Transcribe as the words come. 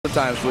of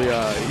times.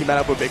 He met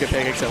up with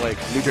BaconPancakes at like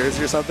New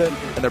Jersey or something,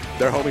 and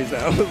they're homies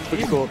now. It's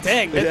pretty cool.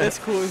 Dang, that's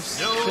cool as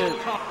shit.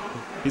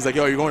 He's like,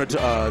 yo, you're going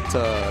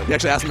to he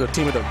actually asked him to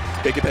team with him.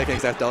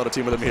 BaconPancakes asked Dello to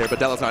team with him here, but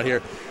Dello's not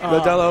here.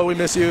 But Dello, we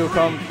miss you.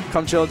 Come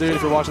chill, dude,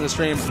 if you're watching the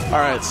stream. All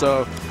right,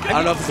 so I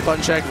don't know if it's a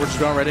button check. We're just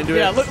going right into it.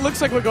 Yeah,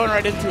 looks like we're going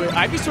right into it.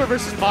 Ivysaur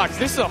versus Fox.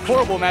 This is a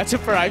horrible matchup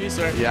for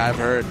Ivysaur. Yeah, I've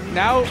heard.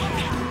 Now,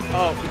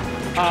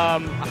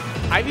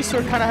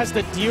 Ivysaur kind of has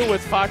to deal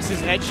with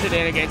Fox's edge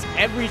shenanigans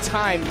every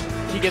time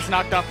he gets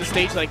knocked off the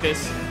stage like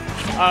this.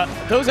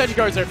 Those edge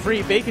guards are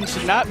free. Bacon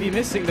should not be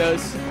missing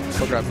those.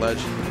 Still grab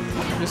ledge.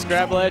 Just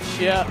grab ledge,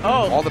 yeah.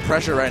 Oh. All the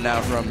pressure right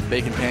now from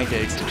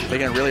BaconPancakes,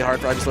 making it really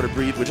hard for Ivysaur to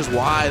breathe, which is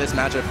why this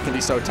matchup can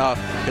be so tough.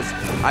 Because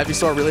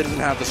Ivysaur really doesn't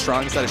have the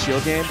strongest set of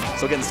shield game,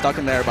 so getting stuck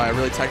in there by a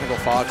really technical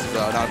Fox is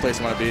not a place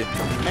you want to be.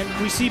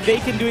 And we see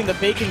Bacon doing the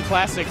Bacon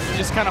classic,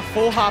 just kind of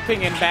full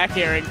hopping and back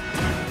airing.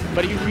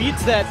 But he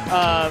reads that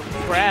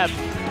grab.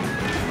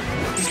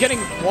 He's getting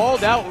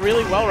walled out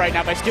really well right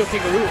now by Steel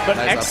Kangaroo, but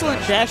nice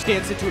excellent dash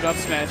dance into an up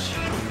smash.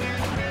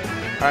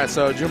 All right,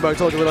 so Junebug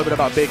told you a little bit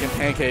about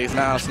BaconPancakes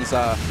now since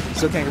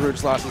Steel Kangaroo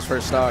just lost his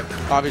first stock.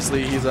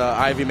 Obviously, he's an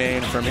Ivy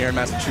main from here in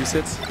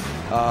Massachusetts.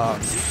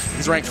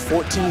 He's ranked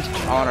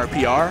 14th on our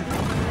PR.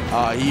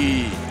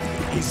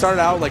 He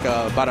started out like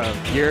about a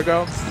year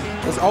ago.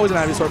 Was always an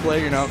Ivysaur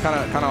player, you know,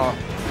 kind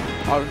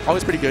of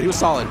always pretty good. He was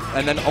solid.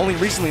 And then only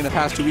recently in the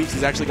past 2 weeks,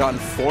 he's actually gotten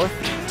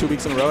 4th 2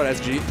 weeks in a row at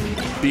SG,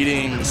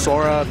 beating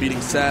Sora,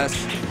 beating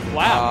Cess.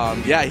 Wow.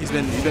 Yeah, he's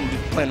been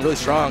playing really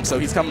strong. So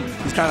he's kind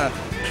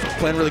of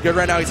playing really good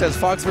right now. He says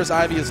Fox versus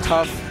Ivy is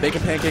tough.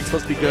 BaconPancake's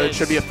supposed to be good.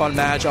 Should be a fun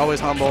match. Always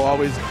humble.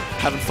 Always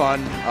having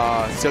fun.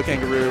 Steel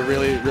Kangaroo,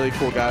 really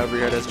cool guy over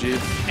here at SG.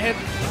 And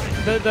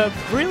the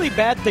really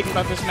bad thing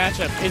about this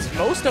matchup is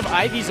most of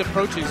Ivy's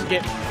approaches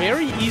get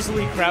very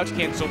easily crouch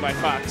canceled by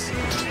Fox.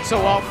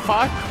 So while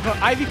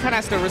Ivy kind of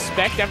has to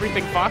respect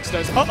everything Fox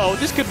does. Uh-oh,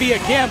 this could be a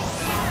gimp.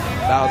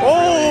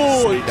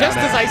 Oh, really just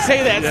as I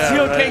say that, yeah,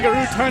 Steel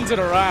Kangaroo turns it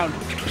around.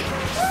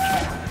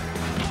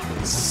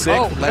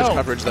 Sick ledge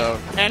coverage, though.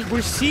 And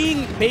we're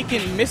seeing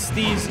Bacon miss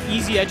these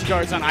easy edge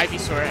guards on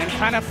Ivysaur and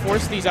kind of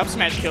force these up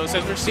smash kills,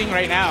 as we're seeing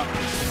right now.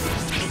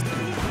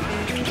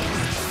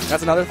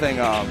 That's another thing.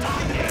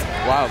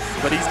 Wow,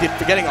 but he's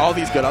getting all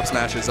these good up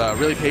smashes.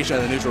 Really patient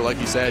in the neutral, like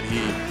you said.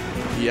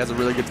 He has a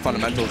really good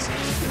fundamentals.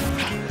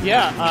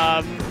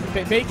 Yeah,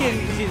 Bacon,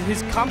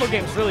 his combo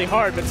game's really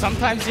hard, but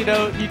sometimes, you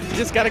know, you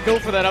just got to go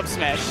for that up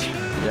smash.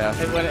 Yeah.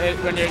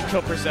 When you're in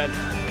kill percent.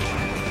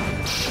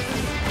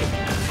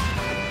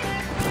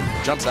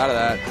 Jumps out of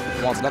that.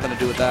 Wants nothing to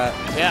do with that.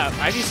 Yeah,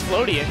 Ivy's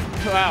floating it.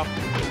 Wow.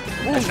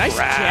 Ooh, nice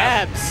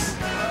jabs.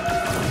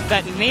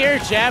 That near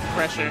jab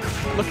pressure.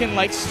 Looking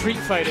like Street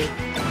Fighter.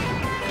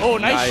 Oh,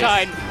 nice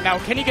shine. Now,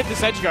 can he get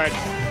this edge guard?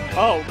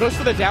 Oh, goes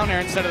for the down air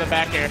instead of the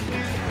back air.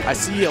 I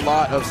see a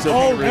lot of Steel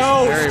Kangaroo.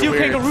 Oh, no. Steel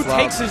Kangaroo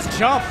takes his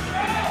jump.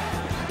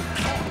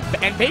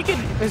 And Bacon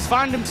has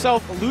found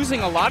himself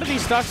losing a lot of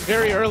these stocks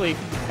very early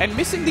and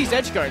missing these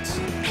edge guards.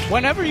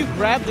 Whenever you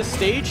grab the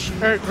stage,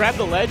 or grab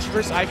the ledge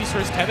versus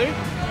Ivysaur's tether,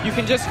 you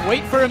can just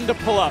wait for him to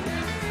pull up.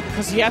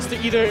 Because he has to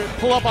either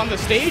pull up on the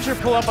stage or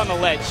pull up on the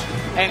ledge.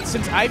 And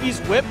since Ivy's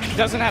whip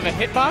doesn't have a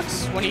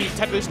hitbox when he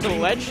tethers to the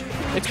ledge,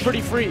 it's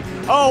pretty free.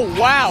 Oh,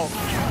 wow.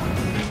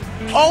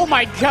 Oh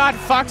my god,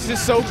 Fox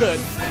is so good.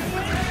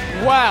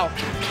 Wow.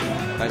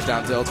 Nice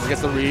down tilt.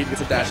 Gets the read, gets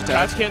a dash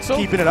attack. Crouch cancel.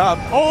 Keeping it up.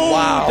 Oh,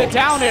 wow. The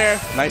down air.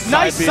 Nice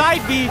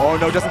side B. Oh,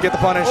 no, doesn't get the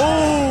punish.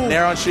 Oh.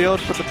 Nair on shield,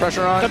 puts the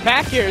pressure on. The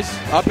back airs.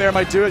 Up air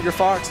might do it. You're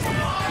Fox.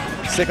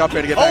 Sick up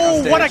air to get back on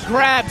stage. Oh, what a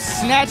grab.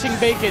 Snatching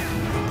Bacon.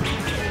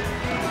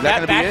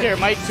 That back air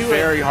might do it.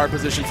 Very hard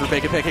position for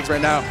BaconPancakes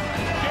right now.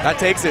 That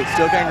takes it.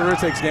 Steel Kangaroo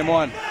takes game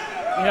 1.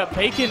 Yeah,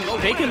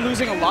 Bacon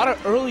losing a lot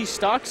of early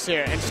stocks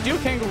there, and Steel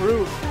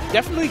Kangaroo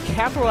definitely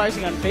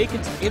capitalizing on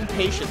Bacon's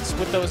impatience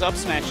with those up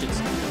smashes.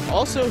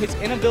 Also, his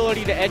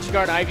inability to edge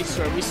guard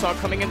Ivysaur we saw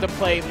coming into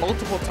play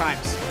multiple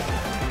times.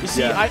 You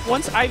see,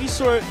 once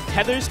Ivysaur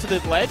tethers to the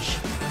ledge,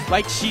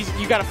 like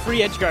you got a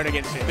free edge guard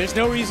against her. There's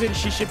no reason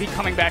she should be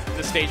coming back to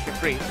the stage for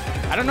free.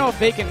 I don't know if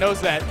Bacon knows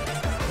that.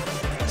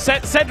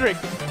 Cedric.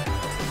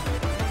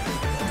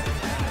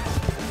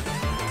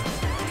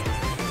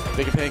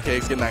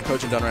 BaconPancakes getting that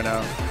coaching done right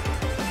now.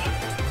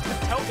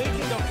 Tell Bacon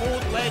to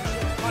hold ledge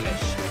and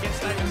punish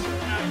against Ivysaur.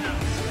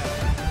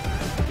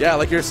 Yeah,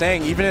 like you're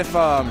saying, even if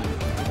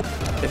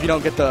you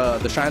don't get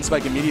the shine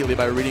spike immediately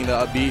by reading the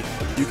up B,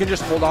 you can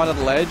just hold on to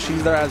the ledge. He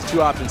either has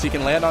 2 options. He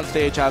can land on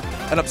stage, have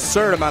an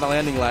absurd amount of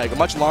landing lag,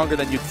 much longer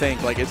than you'd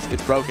think. Like it's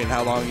broken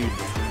how long you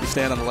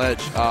stand on the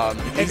ledge. You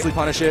can easily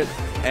punish it.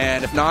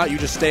 And if not, you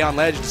just stay on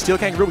ledge. Steel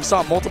Kangaroo, we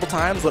saw it multiple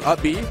times with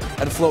up B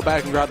and float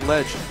back and grab the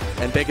ledge.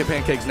 And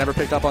BaconPancakes never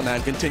picked up on that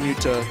and continued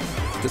to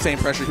the same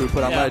pressure he would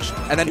put on ledge.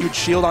 And then he would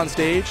shield on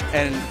stage,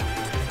 and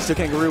Steel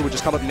Kangaroo would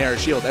just come up and nair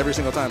shield every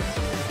single time.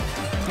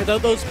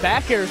 Those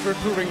back airs were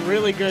proving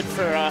really good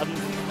for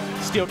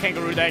Steel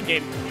Kangaroo that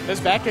game. Those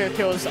back air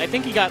kills, I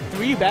think he got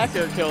 3 back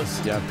air kills.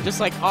 Just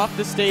like off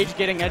the stage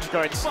getting edge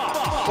guards.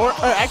 Or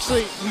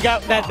actually, we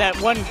got that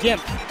one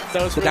gimp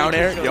That was the really down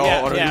air. crucial. Yo,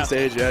 Yeah, on a yeah. new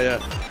stage. Yeah.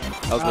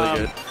 That was really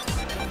good.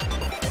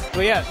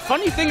 But yeah,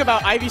 funny thing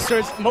about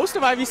Ivysaur's, most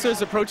of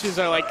Ivysaur's approaches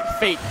are like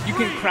fake. You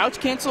can crouch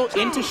cancel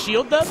into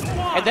shield them,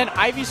 and then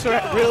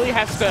Ivysaur really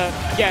has to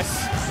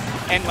guess,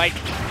 and like,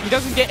 he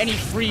doesn't get any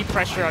free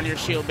pressure on your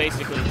shield,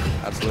 basically.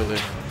 Absolutely.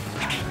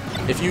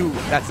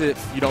 That's it,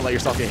 you don't let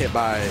yourself get hit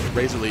by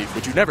Razor Leaf,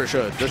 which you never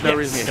should. There's no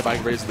reason to get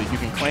hit by Razor Leaf. You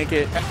can clank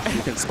it,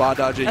 you can spot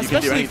dodge it, you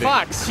can do anything. Especially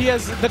Fox, she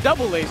has the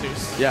double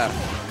lasers. Yeah.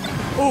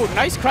 Ooh,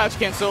 nice crouch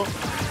cancel.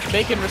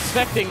 Bacon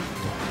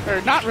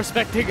not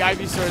respecting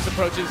Ivysaur's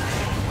approaches.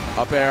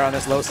 Up air on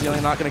this low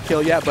ceiling, not going to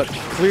kill yet, but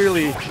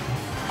clearly.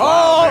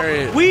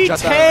 Oh, we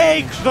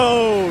take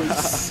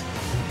those.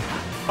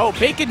 Oh,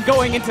 Bacon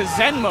going into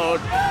Zen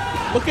mode.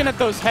 Looking at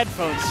those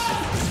headphones.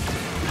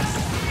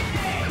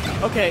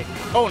 Okay.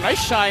 Oh,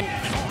 nice shine.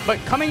 But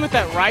coming with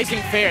that rising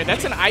fair,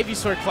 that's an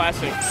Ivysaur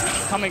classic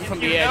coming from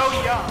the edge.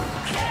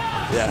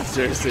 Yeah,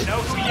 seriously.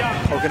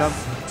 Poking him.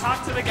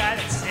 Talk to the guy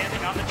that's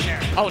standing on the chair.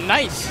 Oh,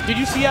 nice. Did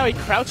you see how he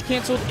crouch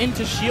canceled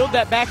into shield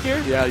that back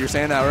here? Yeah, you were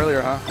saying that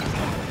earlier, huh?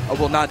 Oh,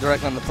 well, not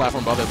directly on the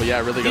platform above it, but yeah,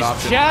 really good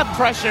option. Jab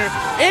pressure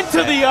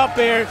into the up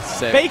air.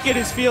 Sick. Bacon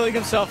is feeling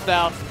himself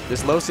now.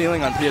 This low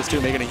ceiling on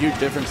PS2 making a huge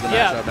difference in the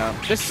matchup now.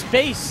 The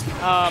space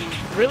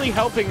really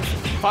helping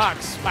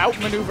Fox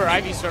outmaneuver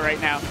Ivysaur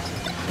right now.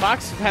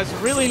 Fox has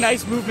really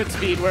nice movement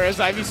speed, whereas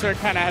Ivysaur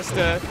kind of has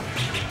to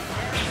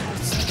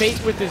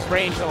bait with his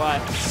range a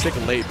lot. Sick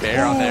late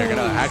bear on there,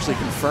 gonna actually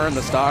confirm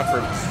the stock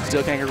for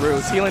Steel Kangaroo.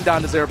 It's healing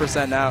down to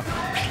 0% now.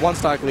 One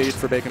stock lead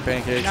for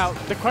BaconPancakes. Now,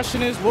 the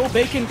question is, will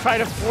Bacon try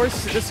to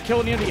force this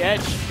kill near the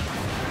edge?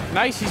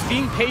 Nice, he's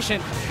being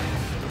patient.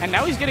 And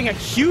now he's getting a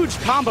huge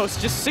combo,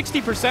 just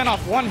 60%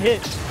 off one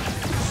hit.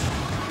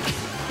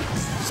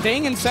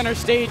 Staying in center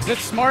stage,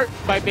 that's smart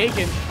by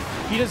Bacon.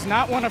 He does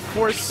not want to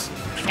force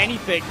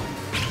anything.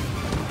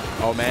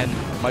 Oh man,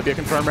 might be a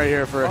confirm right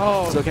here for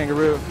Steel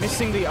Kangaroo.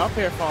 Missing the up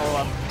air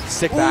follow-up.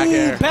 Sick back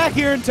air. Back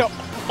here into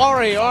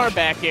RAR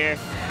back air.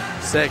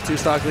 Sick,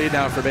 2-stock lead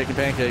now for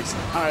BaconPancakes.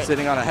 All right.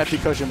 Sitting on a hefty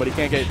cushion, but he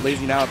can't get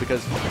lazy now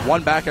because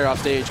one back air off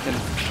stage can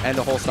end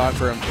a whole stock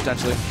for him,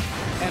 potentially.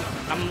 And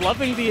I'm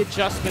loving the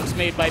adjustments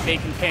made by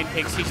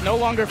BaconPancakes. He's no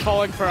longer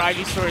falling for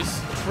Ivysaur's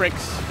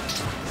tricks.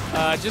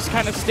 Just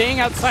kind of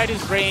staying outside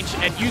his range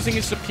and using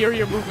his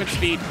superior movement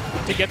speed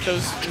to get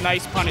those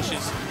nice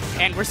punishes.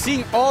 And we're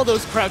seeing all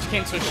those crouch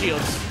cancel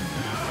shields.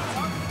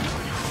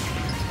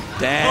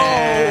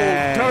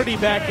 Dang. Oh, dirty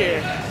back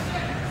air.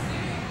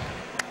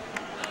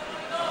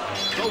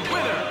 The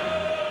winner.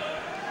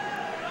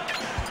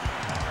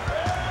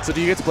 So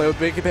do you get to play with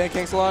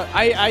BaconPancakes a lot?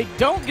 I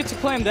don't get to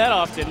play him that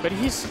often, but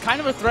he's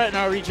kind of a threat in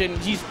our region.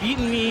 He's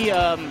beaten me,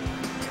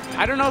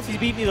 I don't know if he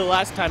beat me the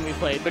last time we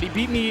played, but he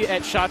beat me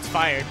at shots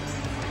fired.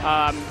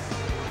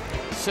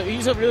 So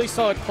he's a really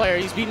solid player.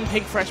 He's beaten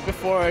Pink Fresh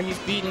before. He's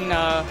beaten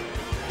a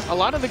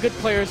lot of the good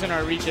players in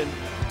our region.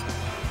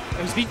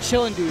 He's beat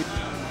Chillin' Dude.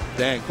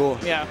 Dang, cool.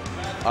 Yeah.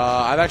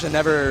 I've actually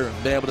never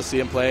been able to see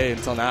him play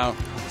until now,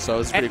 so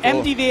it's pretty cool.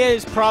 MDVA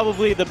is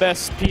probably the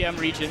best PM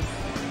region.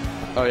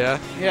 Oh, yeah?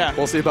 Yeah.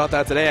 We'll see about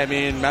that today. I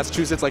mean,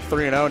 Massachusetts like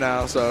 3-0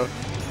 now, so.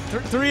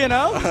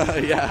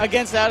 3-0? Yeah.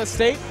 Against out of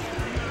state?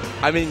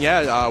 I mean,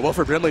 yeah,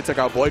 Wilford Brimley took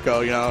out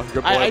Boyko, you know.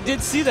 Your boy. I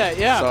did see that,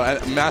 yeah.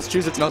 So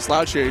Massachusetts, no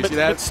slouch here. You see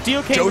that? But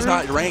Steel Kangaroo, Joe's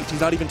not ranked.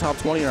 He's not even top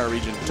 20 in our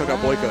region. He took out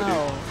Boyko,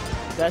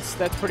 dude. That's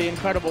pretty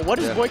incredible. What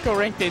is Boyko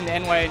ranked in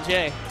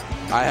NYNJ?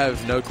 I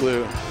have no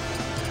clue.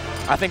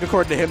 I think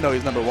according to him, though,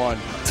 he's number 1.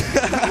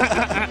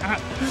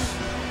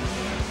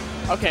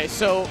 Okay,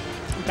 so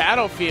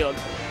Battlefield.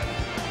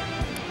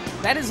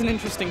 That is an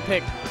interesting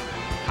pick.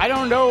 I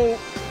don't know.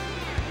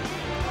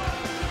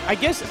 I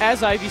guess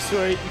as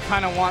Ivysaur, you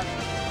kind of want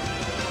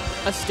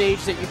a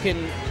stage that you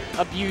can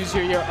abuse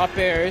your up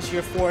airs,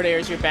 your forward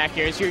airs, your back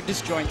airs, your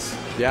disjoints.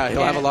 Yeah,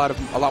 he'll have a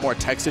lot more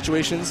tech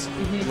situations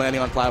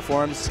landing on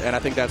platforms, and I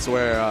think that's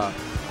where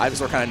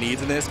Ivysaur kind of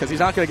needs in this, because he's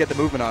not going to get the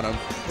movement on him.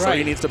 Right. So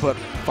he needs to put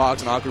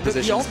Fox in awkward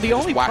positions. The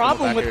only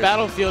problem with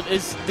Battlefield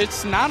is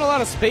there's not a lot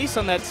of space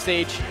on that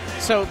stage,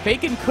 so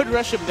Bacon could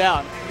rush him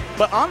down.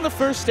 But on the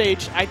first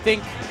stage, I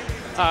think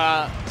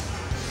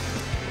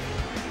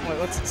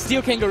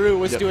Steel Kangaroo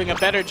was doing a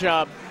better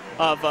job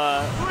of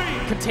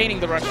containing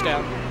the rush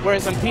down,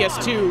 whereas on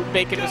PS2,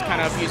 Bacon was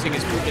kind of using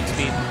his movement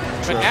speed.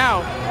 But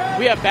now,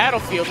 we have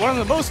Battlefield, one of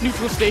the most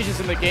neutral stages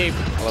in the game.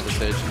 I love the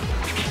stage.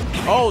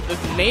 Oh, the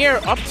Nair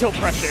up tilt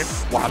pressure.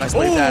 Wow, nice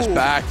late dash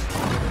back.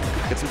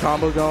 Get some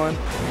combo going.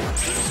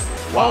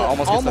 Wow,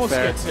 almost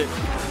gets it.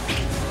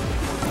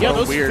 Yeah,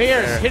 those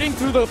fairs hitting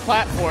through the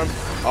platform.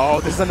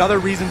 Oh, this is another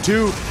reason,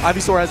 too.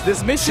 Ivysaur has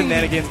this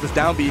shenanigans, this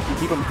downbeat. You can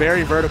keep him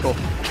very vertical.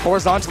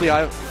 Horizontally,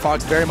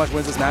 Fox very much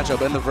wins this matchup,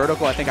 but in the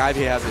vertical, I think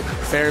Ivy has it.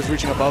 Fair's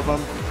reaching above him.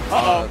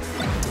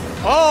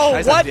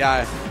 Nice what?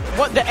 SDI.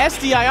 What? The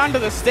SDI onto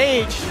the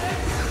stage.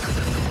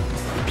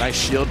 Nice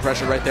shield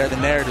pressure right there. The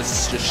Nair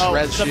just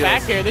shreds the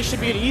back air. This should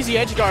be an easy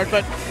edge guard,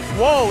 but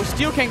whoa,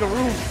 Steel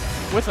Kangaroo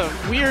with a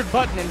weird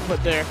button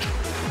input there.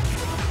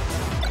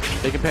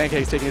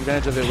 BaconPancakes taking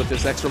advantage of it with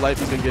this extra life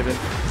he's been given.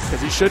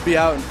 because he should be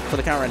out for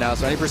the count right now.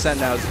 So any percent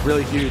now is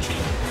really huge.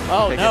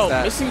 Oh no,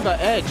 missing the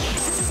edge.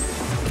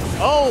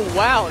 Oh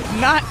wow,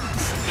 not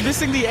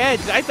missing the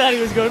edge. I thought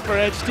he was going for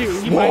edge too.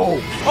 Whoa!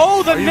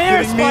 Oh, the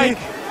Nair spike.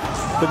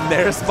 The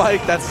Nair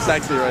spike, that's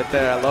sexy right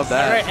there. I love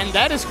that. All right, and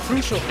that is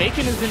crucial.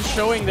 Bacon has been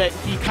showing that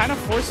he kind of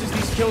forces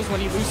these kills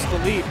when he loses the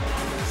lead.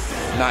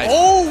 Nice.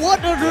 Oh,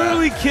 what an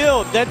early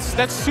kill.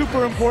 That's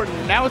super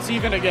important. Now it's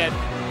even again.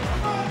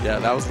 Yeah,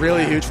 that was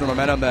really huge for the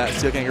momentum that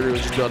Steel Kangaroo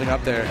was just building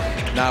up there.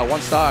 Now, one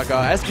stock.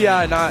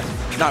 SBI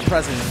not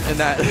present in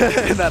that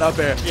in that up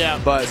air. Yeah.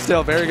 But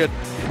still, very good,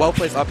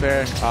 well-placed up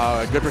air.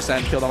 Good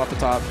percent, killed him off the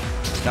top.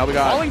 Now we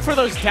got... Falling for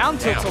those down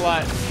tilts a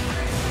lot.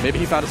 Maybe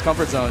he found his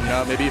comfort zone, you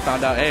know? Maybe he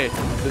found out, hey,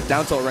 this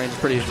down tilt range is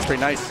pretty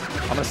nice.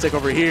 I'm going to stick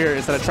over here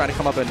instead of trying to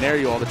come up and nair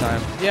you all the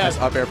time. Yeah. Nice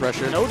up air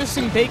pressure.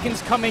 Noticing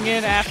Bacon's coming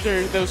in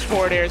after those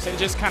forward airs and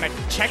just kind of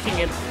checking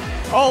him.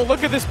 Oh,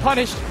 look at this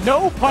punish.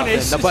 No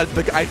punish. No, but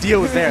the idea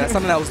was there. That's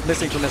something that was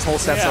missing from this whole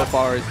set so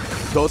far.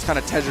 Is those kind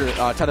of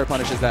tether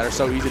punishes that are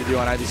so easy to do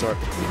on Ivysaur.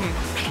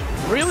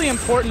 Really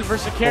important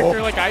versus a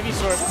character like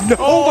Ivysaur. No,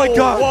 oh my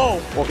god.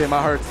 Whoa. Okay,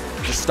 my heart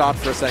just stopped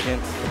for a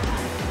second.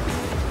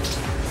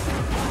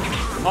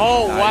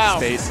 Oh, nice wow.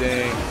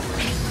 Spacing.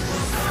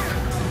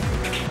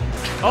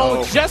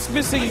 Oh, just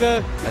missing the...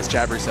 Nice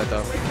jab reset,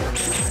 though.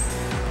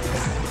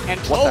 And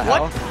what the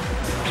hell?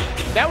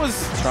 That was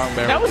strong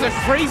barrel. That was a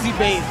crazy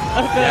bait.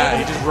 Yeah,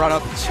 he just run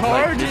up,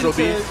 charge neutral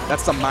beat.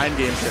 That's some mind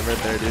game shit right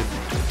there, dude.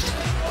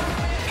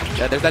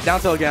 Yeah, there's that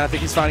down tilt again. I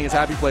think he's finding his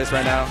happy place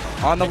right now.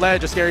 On the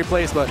ledge, a scary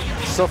place, but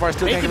so far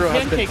Steel Kangaroo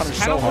has been coming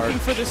so hard. Looking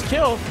for this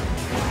kill.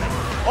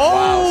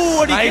 Oh,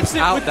 wow. and he gets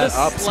it with the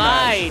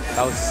slide.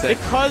 That was sick.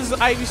 Because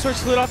Ivysaur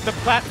slid off the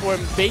platform,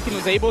 Bacon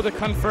was able to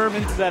confirm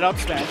into that up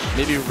smash.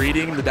 Maybe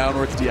reading the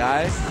downwards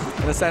DI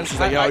in a sense. He's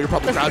like, yo, you're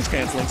probably crouch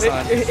canceling,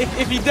 son.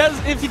 If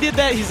he did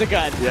that, he's a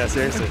god. Yeah,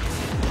 seriously.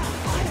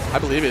 I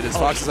believe it. His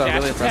Fox is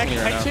really impressing me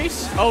right now.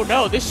 Chase? Oh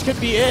no, this could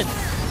be it.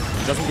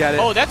 He doesn't get it.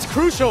 Oh, that's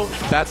crucial.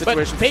 Bad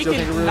situation but for Steel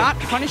Kangaroo. Bacon not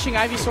punishing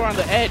Ivysaur on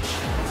the edge.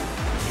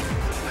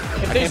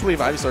 I can't believe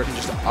Ivysaur can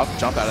just up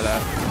jump out of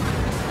that.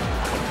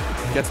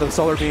 Gets the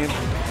solar beam.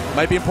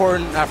 Might be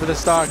important after this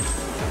stock.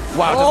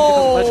 Wow, doesn't get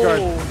the ledge guard.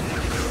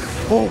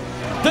 Oh,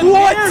 the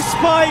Nair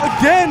spike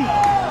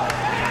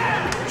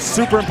again.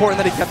 Super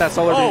important that he kept that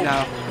solar beam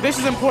now. This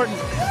is important.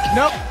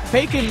 Nope,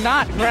 Bacon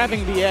not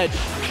grabbing the edge.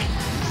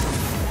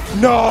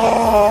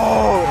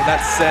 No,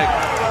 that's sick.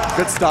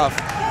 Good stuff.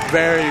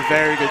 Very,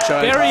 very good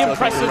showing. Very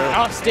impressive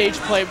off-stage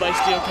play by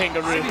Steel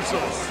Kangaroo.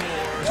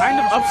 Kind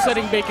of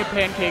upsetting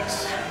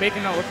BaconPancakes.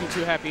 Bacon not looking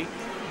too happy.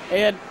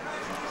 And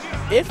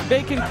if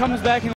Bacon comes back and